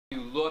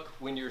look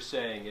when you're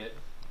saying it,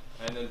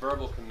 and then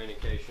verbal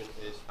communication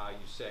is how you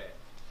say it.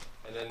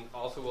 And then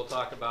also we'll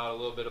talk about a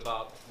little bit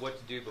about what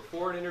to do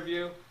before an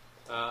interview,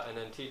 and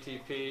then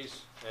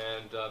TTPs,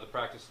 and the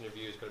practice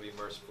interview is going to be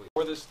mercifully.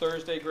 For this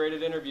Thursday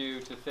graded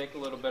interview, to think a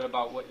little bit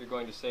about what you're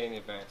going to say in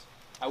advance.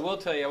 I will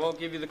tell you, I won't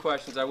give you the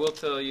questions, I will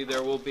tell you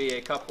there will be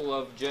a couple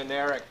of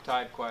generic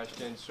type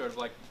questions, sort of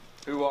like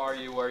who are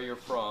you, where you're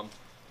from.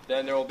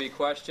 Then there will be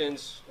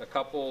questions, a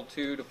couple,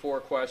 2 to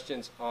 4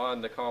 questions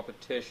on the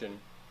competition,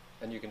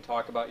 and you can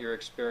talk about your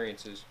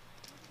experiences.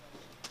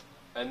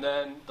 And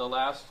then the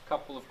last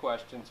couple of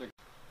questions are...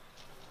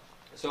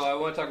 So I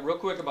want to talk real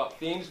quick about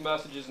themes,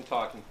 messages, and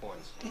talking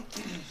points.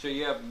 So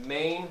you have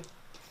main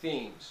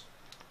themes.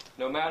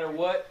 No matter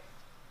what,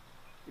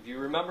 if you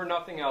remember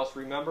nothing else,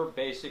 remember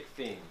basic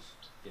themes,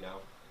 you know.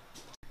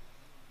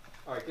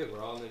 All right, good.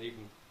 We're all in an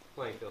even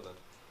playing field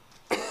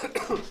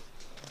then.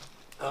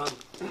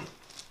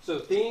 So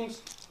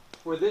themes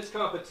for this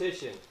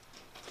competition,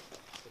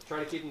 I'm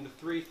trying to keep them to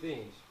 3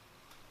 themes.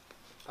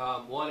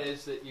 One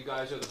is that you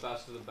guys are the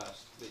best of the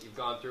best, that you've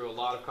gone through a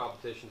lot of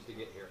competitions to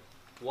get here.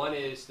 One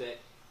is that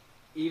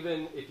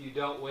even if you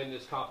don't win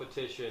this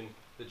competition,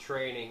 the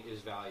training is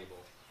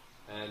valuable.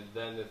 And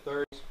then the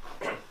third,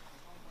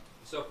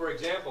 so for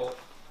example,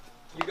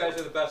 you guys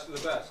are the best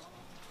of the best.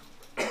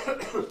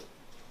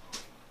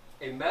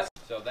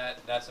 So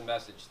that's a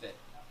message that,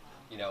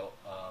 you know,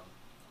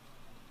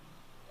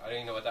 I don't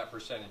even know what that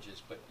percentage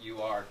is, but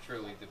you are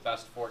truly the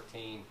best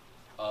 14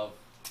 of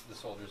the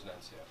soldiers and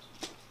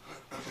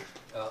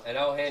NCOs. And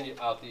I'll hand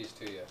out these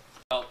to you.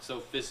 I felt so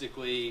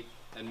physically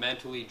and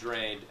mentally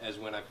drained as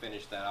when I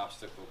finished that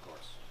obstacle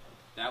course.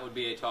 That would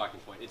be a talking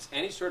point. It's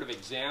any sort of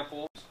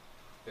example,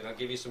 and I'll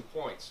give you some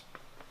points.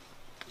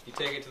 If you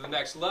take it to the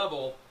next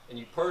level and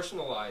you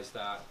personalize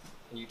that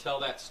and you tell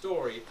that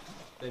story,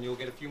 then you'll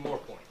get a few more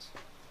points.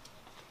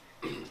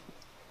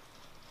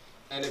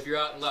 And if you're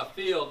out in left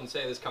field and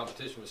say this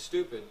competition was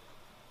stupid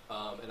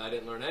and I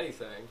didn't learn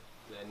anything,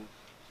 then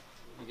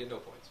you get no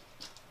points.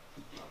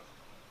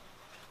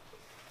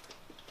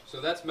 So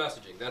that's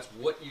messaging. That's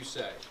what you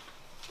say.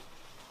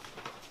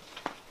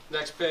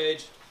 Next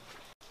page,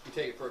 you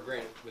take it for a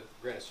grain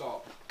of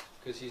salt,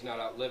 because he's not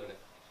out living it.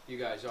 You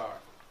guys are.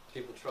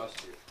 People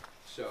trust you.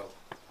 So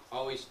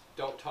always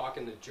don't talk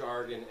in the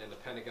jargon and the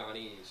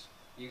Pentagonese.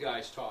 You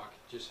guys talk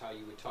just how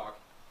you would talk,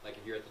 like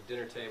if you're at the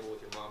dinner table with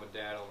your mom and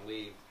dad on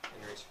leave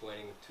and you're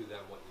explaining to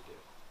them what you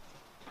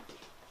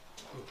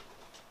do.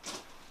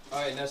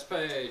 All right, next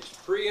page.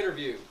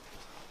 Pre-interview.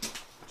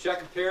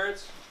 Check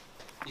appearance.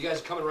 You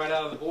guys are coming right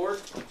out of the board,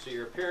 so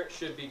your appearance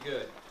should be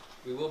good.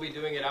 We will be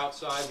doing it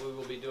outside. We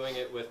will be doing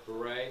it with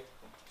beret.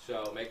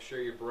 So make sure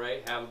your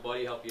beret. Have a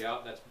buddy help you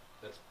out. That's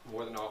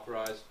more than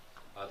authorized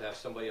to have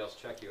somebody else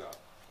check you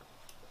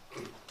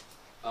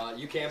out.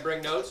 You can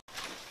bring notes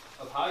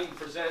of how you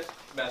present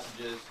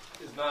messages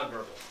is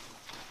nonverbal.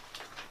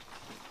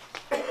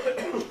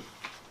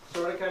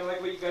 Sort of kind of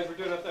like what you guys were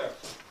doing up there.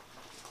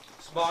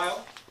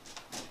 Smile.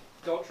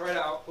 Don't try to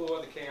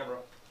outpull the camera.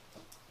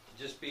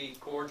 Just be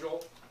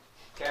cordial,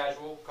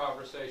 casual,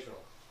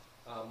 conversational.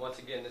 Once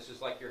again, this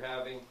is like you're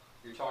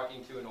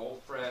talking to an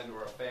old friend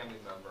or a family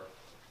member.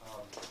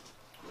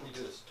 You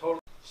do this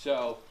totally.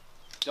 So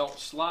don't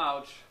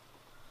slouch,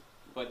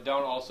 but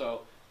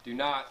do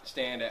not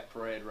stand at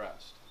parade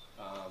rest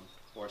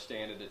or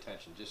stand at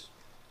attention. Just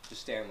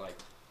stand like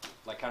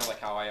kind of like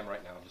how I am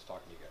right now. I'm just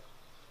talking to you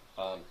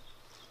guys.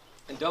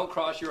 And don't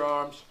cross your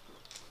arms.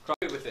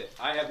 With it.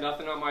 I have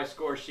nothing on my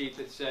score sheet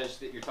that says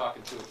that you're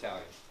talking to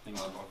Italian. I'm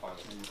fine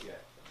with it.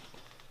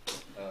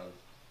 Yeah.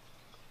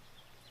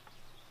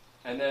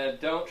 And then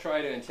don't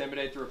try to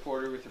intimidate the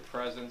reporter with your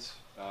presence,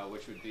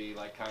 which would be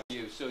like kind of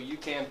you. So you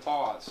can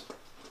pause.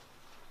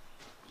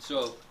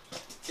 So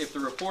if the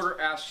reporter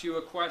asks you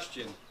a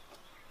question,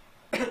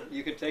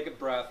 you can take a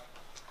breath,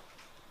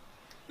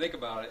 think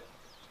about it,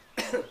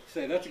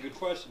 say, that's a good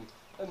question,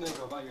 and then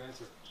go about your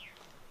answer.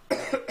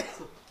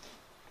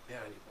 Yeah,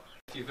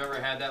 if you've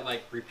ever had that,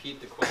 like,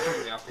 repeat the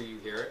question after you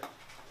hear it.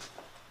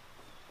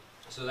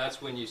 So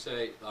that's when you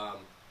say,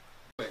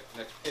 quick,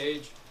 next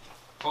page,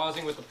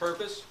 pausing with a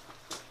purpose.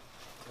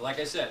 Like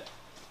I said,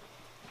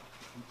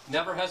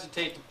 never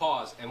hesitate to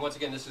pause. And once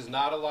again, this is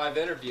not a live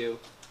interview,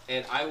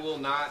 and I will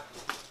not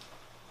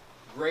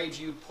grade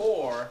you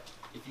poor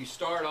if you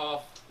start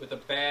off with a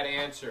bad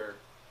answer,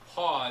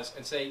 pause,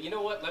 and say, you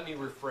know what, let me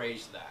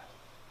rephrase that.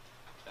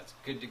 That's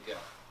good to go.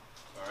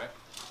 All right?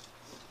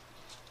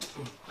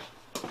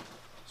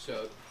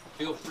 So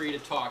feel free to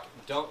talk.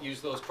 Don't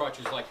use those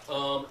crutches like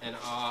and and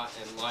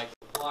like.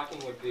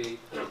 Blocking would be,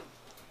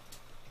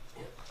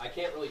 I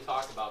can't really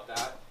talk about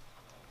that,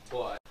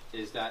 but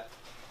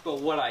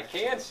what I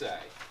can say,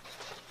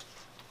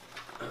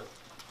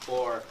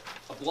 or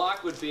a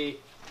block would be,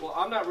 well,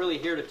 I'm not really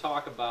here to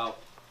talk about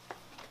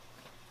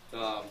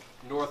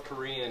North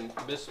Korean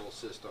missile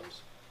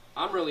systems.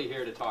 I'm really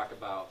here to talk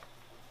about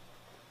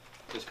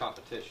this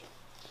competition.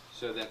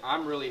 So that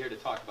I'm really here to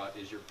talk about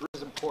is this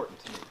is important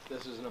to me.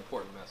 This is an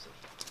important message.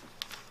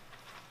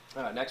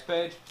 All right, next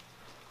page.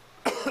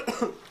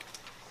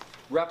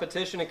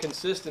 repetition and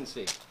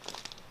consistency.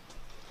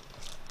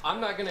 I'm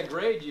not going to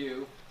grade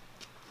you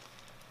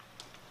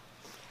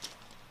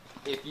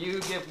if you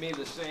give me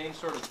the same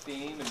sort of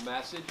theme and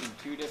message in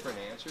two different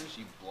answers.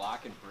 You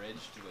block and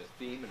bridge to a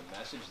theme and a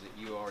message that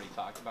you already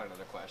talked about in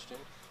another question.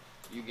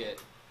 You get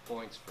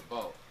points for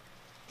both.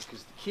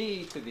 Because the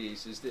key to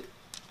these is that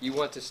you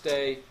want to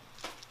stay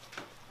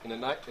in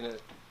a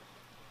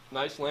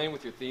nice lane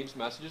with your themes,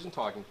 messages, and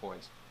talking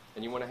points.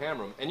 And you want to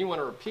hammer them. And you want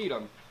to repeat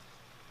them.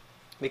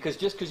 Because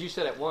just because you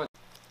said it once,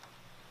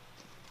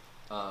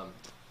 and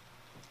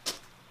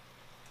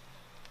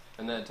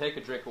then take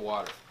a drink of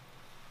water.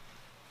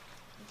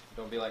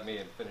 Don't be like me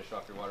and finish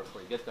off your water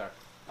before you get there.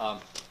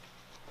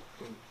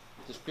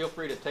 Just feel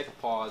free to take a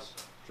pause,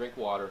 drink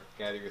water,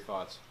 gather your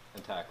thoughts,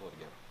 and tackle it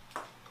again.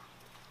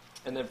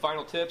 And then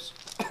final tips.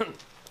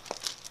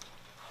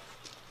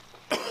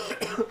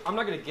 I'm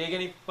not going to gig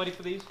anybody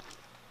for these.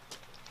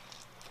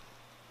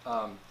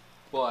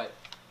 But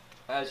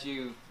as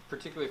you,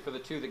 particularly for the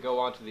two that go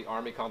on to the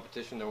Army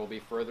competition, there will be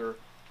further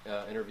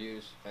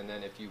interviews. And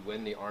then if you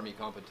win the Army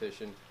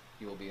competition,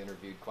 you will be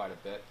interviewed quite a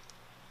bit.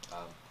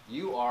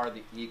 You are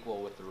the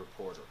equal with the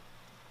reporter.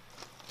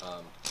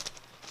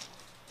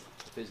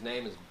 If his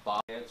name is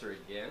Bob, answer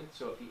again.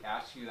 So if he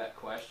asks you that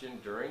question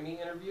during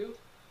the interview,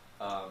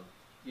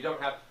 you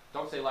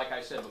don't say like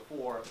I said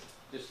before.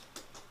 Just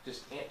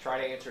try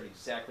to answer it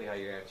exactly how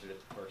you answered it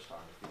the first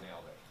time if you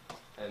nailed it.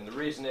 And the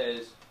reason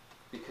is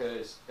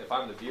because if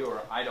I'm the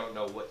viewer, I don't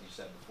know what you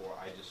said before.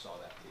 I just saw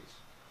that piece.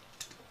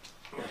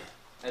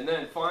 And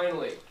then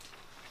finally,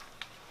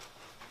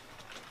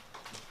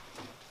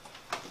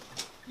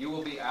 you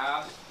will be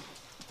asked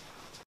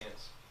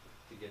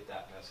to get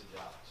that message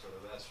out. So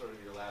that's sort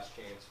of your last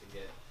chance to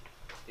get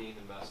theme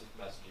and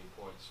messaging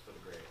points for the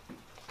grade.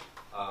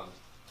 I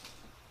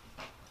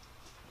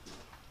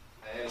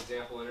had an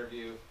example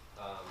interview,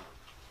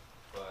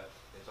 but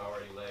it's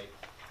already late.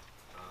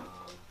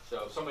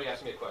 So somebody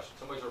asked me a question.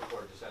 Somebody's a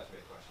reporter just asked me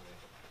a question.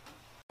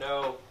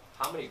 Know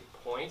how many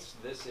points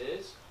this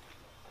is?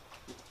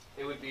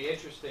 It would be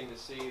interesting to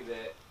see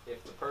that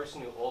if the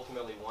person who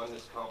ultimately won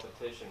this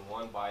competition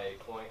won by a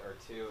point or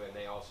two and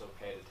they also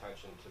paid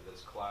attention to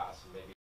this class and maybe